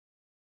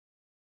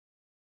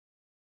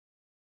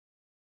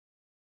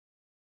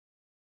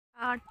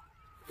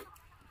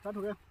Start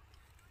हो गया।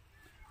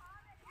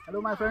 Hello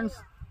my friends,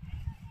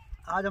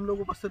 आज हम लोग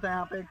उपस्थित हैं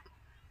यहाँ पे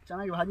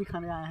चना की भाजी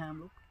खाने आए हैं हम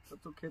लोग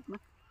सब खेत में।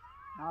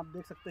 आप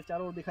देख सकते हैं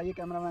चारों ओर, दिखाइए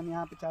कैमरामैन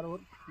यहाँ पे चारों ओर।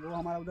 वो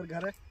हमारा उधर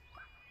घर है,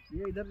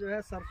 ये इधर जो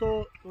है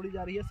सरसों तोड़ी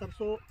जा रही है।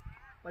 सरसों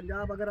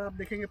पंजाब, अगर आप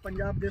देखेंगे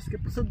पंजाब देश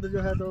के प्रसिद्ध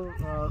जो है तो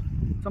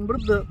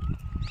समृद्ध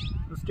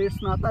स्टेट्स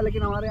में आता है,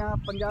 लेकिन हमारे यहाँ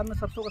पंजाब में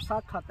सरसों का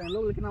साग खाते हैं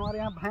लोग, लेकिन हमारे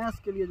यहाँ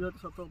भैंस के लिए जो है तो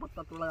सरसों का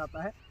पत्ता तोड़ा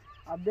जाता है।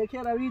 आप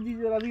देखिए रवि जी,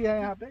 जो रवि है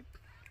यहाँ पे,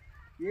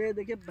 ये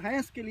देखिए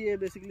भैंस के लिए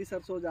बेसिकली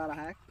सरसों जा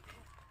रहा है।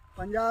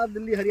 पंजाब,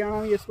 दिल्ली, हरियाणा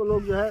में इसको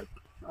लोग जो है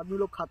आदमी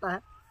लोग खाता है।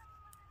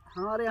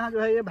 हमारे यहाँ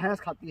जो है ये भैंस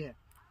खाती है।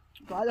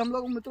 तो आज हम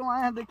लोग मित्रों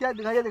आए हैं, देखिए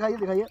दिखाइए दिखाइए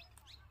दिखाइए।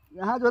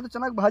 यहाँ जो है तो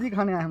चना की भाजी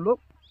खाने आए हम लोग।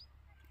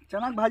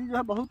 चना की भाजी जो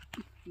है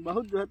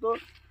बहुत जो है तो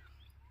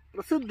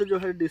प्रसिद्ध जो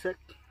है डिश है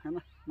ना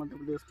मध्य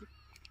प्रदेश की।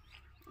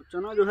 तो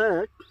चना जो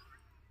है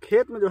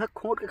खेत में जो है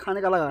खोट के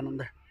खाने का अलग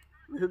आनंद है।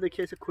 जैसे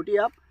देखिए इसे खूटिए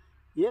आप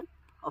ये,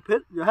 और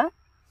फिर जो है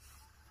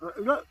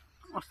इधर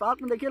और साथ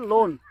में देखिए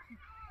लौंग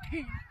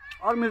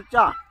और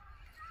मिर्चा,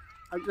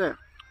 ऐसे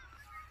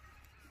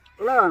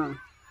अलग।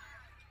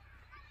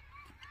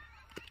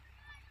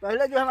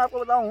 पहले जो है मैं आपको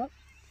बताऊं,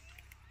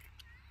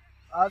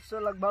 आज से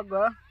लगभग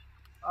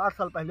 8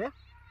 साल पहले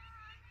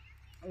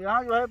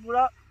यहाँ जो है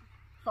पूरा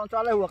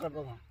शौचालय हुआ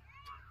करता था।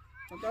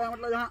 शौचालय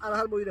मतलब यहाँ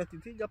अरहर बोई रहती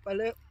थी। जब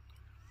पहले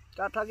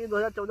क्या था कि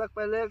 2014 के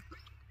पहले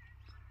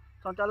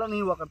शौचालय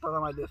नहीं हुआ करता था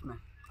हमारे देश में,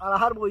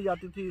 अरहर बोई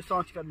जाती थी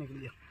शौच करने के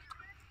लिए।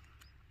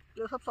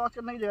 ये सब शौच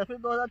करने की जगह फिर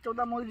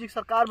 2014 मोदी जी की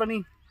सरकार बनी,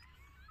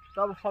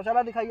 तब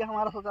शौचालय दिखाइए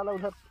हमारा शौचालय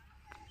उधर।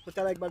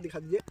 शौचालय एक बार दिखा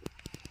दीजिए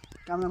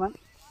कैमरामैन।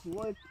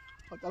 वो एक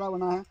शौचालय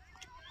बना है,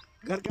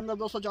 घर के अंदर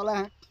 2 शौचालय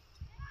हैं।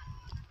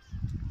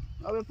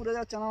 अब ये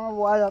पूरे चना में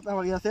बोया जाता है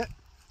बढ़िया से।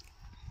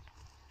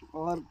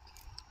 और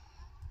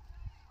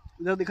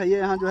इधर दिखाइए,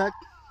 यहाँ जो है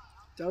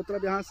चारों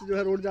तरफ यहाँ से जो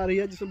है रोड जा रही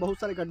है, जिसमें बहुत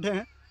सारे गड्ढे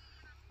हैं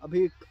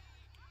अभी।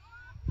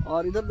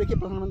 और इधर देखिए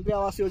प्रधानमंत्री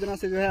आवास योजना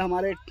से जो है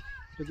हमारे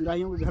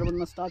जुराहियों के घर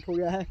बनना स्टार्ट हो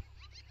गया है।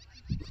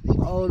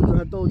 और जो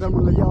है तो उधर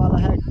मंगलिया वाला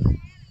है,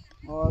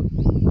 और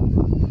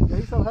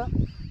यही सब है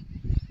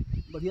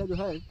बढ़िया। जो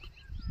है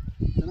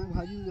चना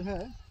भाजी जो है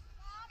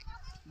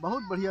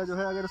बहुत बढ़िया जो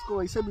है। अगर इसको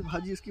वैसे भी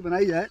भाजी इसकी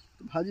बनाई जाए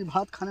तो भाजी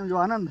भात खाने में जो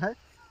आनंद है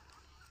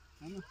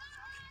ना,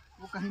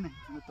 वो कहीं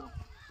नहीं मित्रों।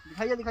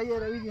 दिखाइए दिखाइए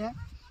रवि जी हैं।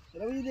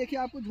 रवि जी देखिए,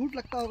 आपको झूठ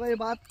लगता होगा ये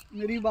बात,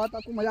 मेरी बात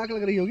आपको मजाक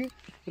लग रही होगी।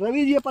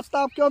 रवि जी ये पत्ता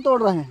आप क्यों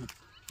तोड़ रहे हैं?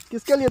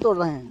 किसके लिए तोड़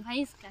रहे हैं?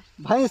 भैंस का।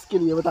 भैंस के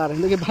लिए बता रहे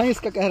हैं। देखिए भैंस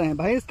का कह रहे हैं,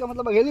 भैंस का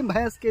मतलब अकेली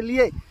भैंस के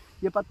लिए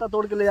ये पत्ता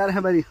तोड़ के ले जा रहे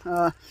हैं भाई।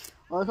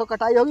 और इसको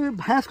कटाई होगी,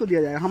 भैंस को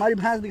दिया जाएगा। हमारी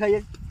भैंस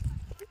दिखाइए,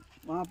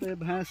 वहाँ पे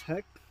भैंस है।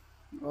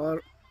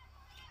 और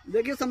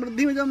देखिए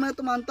समृद्धि में, जब मैं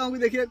तो मानता हूँ कि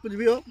देखिए कुछ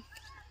भी हो,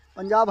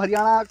 पंजाब,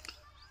 हरियाणा,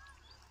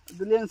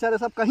 दिल्ली एनसीआर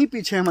सब कहीं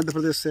पीछे हैं मध्य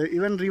प्रदेश से,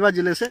 इवन रीवा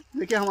जिले से।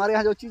 देखिए हमारे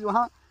यहाँ जो चीज़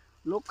वहाँ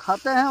लोग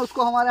खाते हैं,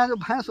 उसको हमारे यहाँ जो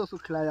भैंस उसको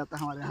खिलाया जाता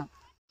है हमारे यहाँ।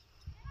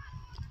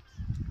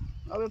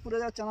 अब ये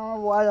पूरे चना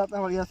में बोया जाता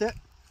है बढ़िया से।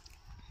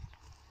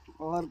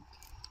 और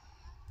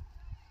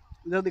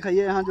इधर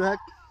दिखाइए, यहाँ जो है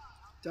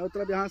चारों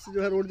तरफ यहाँ से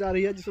जो है रोड जा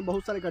रही है, जिसमें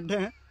बहुत सारे गड्ढे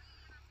हैं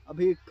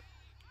अभी।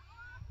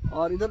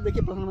 और इधर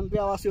देखिए प्रधानमंत्री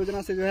आवास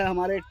योजना से जो है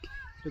हमारे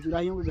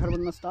जुराहियों के घर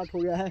बनना स्टार्ट हो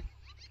गया है।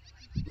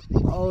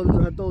 और जो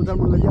है तो उधर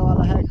मंगलिया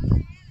वाला है,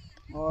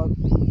 और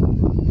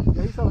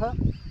यही सब है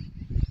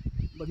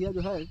बढ़िया।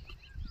 जो है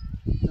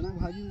चना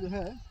भाजी जो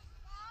है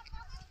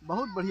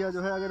बहुत बढ़िया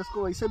जो है। अगर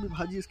इसको वैसे भी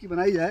भाजी इसकी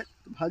बनाई जाए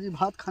तो भाजी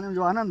भात खाने में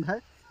जो आनंद है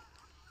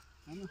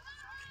ना,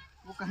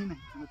 वो कहीं नहीं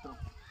मित्रों।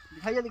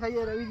 दिखाइए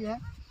दिखाइए रवि जी हैं।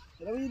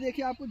 रवि जी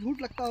देखिए, आपको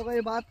झूठ लगता होगा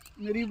ये बात,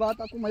 मेरी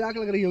बात आपको मजाक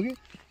लग रही होगी।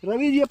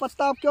 रवि जी ये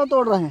पत्ता आप क्यों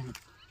तोड़ रहे हैं?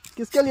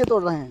 किसके लिए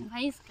तोड़ रहे हैं?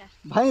 भैंस का।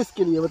 भैंस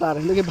के लिए बता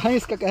रहे हैं। देखिए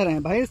भैंस का कह रहे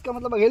हैं, भैंस का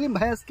मतलब अकेली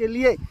भैंस के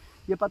लिए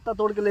ये पत्ता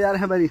तोड़ के ले जा रहे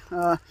हैं भाई।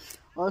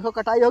 और इसको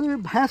कटाई होगी,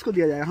 भैंस को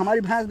दिया जाएगा।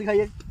 हमारी भैंस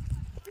दिखाइए,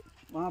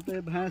 वहाँ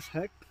पे भैंस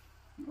है।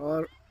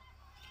 और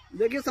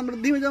देखिए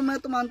समृद्धि में, जब मैं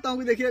तो मानता हूँ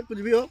कि देखिए कुछ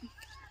भी हो,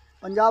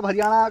 पंजाब,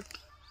 हरियाणा,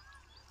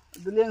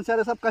 दिल्ली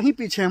एनसीआर सब कहीं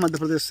पीछे हैं मध्य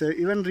प्रदेश से,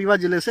 इवन रीवा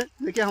जिले से।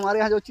 देखिए हमारे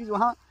यहाँ जो चीज़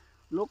वहाँ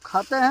लोग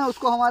खाते हैं,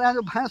 उसको हमारे यहाँ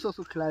जो भैंस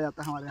उसको खिलाया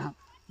जाता है हमारे यहाँ।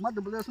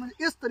 मध्य प्रदेश में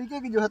इस तरीके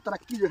की जो है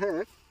तरक्की जो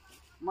है,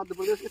 मध्य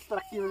प्रदेश इस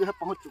तरक्की में जो है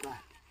पहुँच चुका है।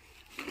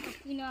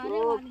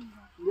 तो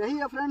यही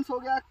है फ्रेंड्स, हो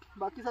गया।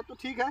 बाकी सब तो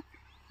ठीक है।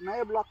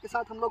 नए ब्लॉग के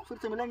साथ हम लोग फिर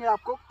से मिलेंगे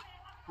आपको,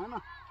 है ना।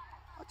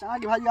 और चना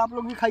की भाजी आप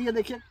लोग भी खाइए।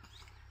 देखिए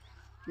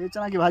ये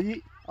चना की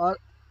भाजी और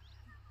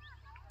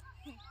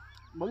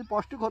बड़ी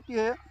पौष्टिक होती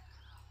है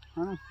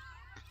ना।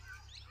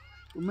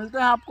 तो मिलते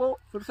हैं आपको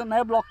फिर से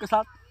नए ब्लॉग के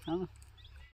साथ, है ना।